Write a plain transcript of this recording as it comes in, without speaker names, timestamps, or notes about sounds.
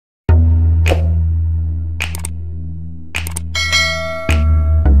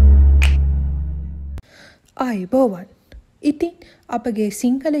ආයුබෝවන්. ඉතින් අපගේ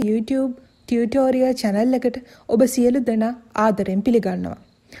සිංහල YouTube ටියුටෝරියල් channel එකට ඔබ සියලු දෙනා ආදරෙන් පිළිගන්නවා.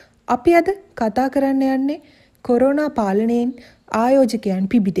 අපි අද කතා කරන්න යන්නේ කොරෝනා පාලනයෙන් ආයෝජකයන්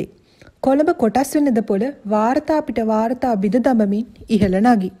පිබිදේ. කොළඹ කොටස් වෙළඳපොළ වාර්තා පිට වාර්තා බිඳ දමමින් ඉහළ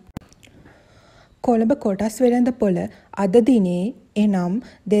නගී. කොළඹ කොටස් වෙළඳපොළ අද දිනේ එනම්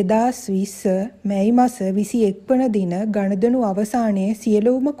 2020 මැයි මාස 21 වන දින ගණදෙනු අවසානයේ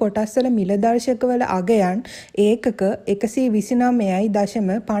සියලුම කොටස්වල මිල දර්ශකවල අගයන් ඒකක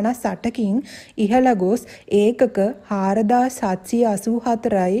 129.58කින් ඉහළ ගොස් ඒකක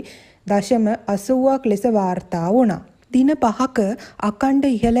 4784.80ක් ලෙස වාර්තා වුණා. දින 5ක අකණ්ඩ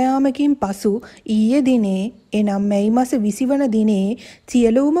ඉහළ යාමකින් පසු ඊයේ දිනේ එනම් මැයි මාස 20 වන දිනේ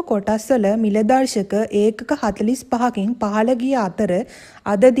සියලුම කොටස්වල මිල දර්ශක ඒකක 45කින් පහළ ගිය අතර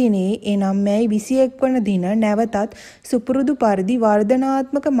අද දිනේ එනම් මැයි 21 වන දින නැවතත් සුපුරුදු පරිදි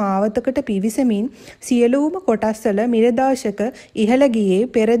වර්ධනාත්මක මාවතකට පිවිසමින් සියලුම කොටස්වල මිල දර්ශක ඉහළ ගියේ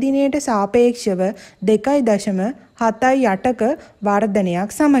පෙර දිනයට සාපේක්ෂව 2.78ක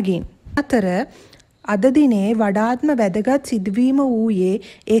වර්ධනයක් සමගින්. අතර අද දිනේ වඩාත්ම වැදගත් සිදුවීම වූයේ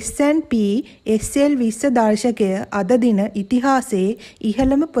S&P SL 20 දර්ශකය අද දින ඉතිහාසයේ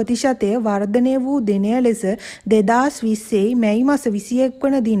ඉහළම ප්‍රතිශතය වර්ධනය වූ දිනය ලෙස 2020 මැයි මාස 21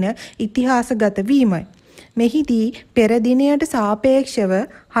 වන දින ඉතිහාසගත වීමයි. මෙහිදී පෙර දිනයට සාපේක්ෂව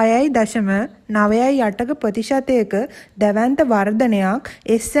 6.98ක ප්‍රතිශතයක දැවැන්ත වර්ධනයක්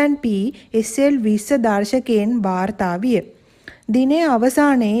S&P SL 20 දර්ශකයෙන් වාර්තා විය. දිනේ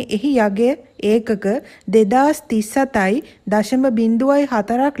අවසානයේ එහි යගය ඒකක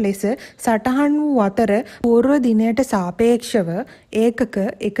 2037.04ක් ලෙස සටහන් වූ අතර පූර්ව දිනයට සාපේක්ෂව ඒකක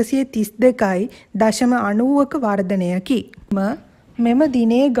 132.90ක වර්ධනයකි. මෙම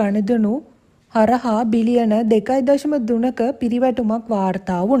දිනේ ගණදෙනු හරහා බිලියන 2.3ක පිරිවැටුමක්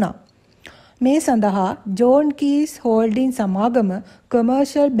වාර්තා වුණා. මේ සඳහා ජෝන් කීස් හෝල්ඩින් සමාගම,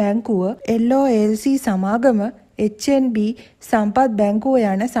 කොමර්ෂල් බැංකුව, LOLC සමාගම, HNB සම්පත් බැංකුව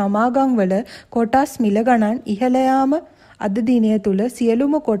යන සමාගම්වල කොටස් මිල ගණන් ඉහළ යාම අද දිනය තුල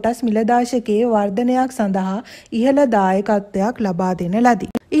සියලුම කොටස් මිල දර්ශකයේ වර්ධනයක් සඳහා ඉහළ දායකත්වයක් ලබා දෙන ලදී.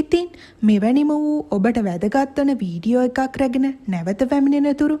 ඉතින් මෙවැනිම වූ ඔබට වැදගත් වන වීඩියෝ එකක් රැගෙන නැවත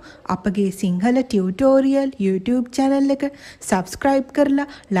පැමිණෙන තුරු අපගේ සිංහල ටියුටෝරියල් YouTube channel එක subscribe කරලා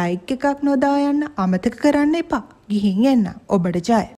like එකක් නොදා යන්න අමතක කරන්න එපා. ගිහින් එන්න. ඔබට ජය.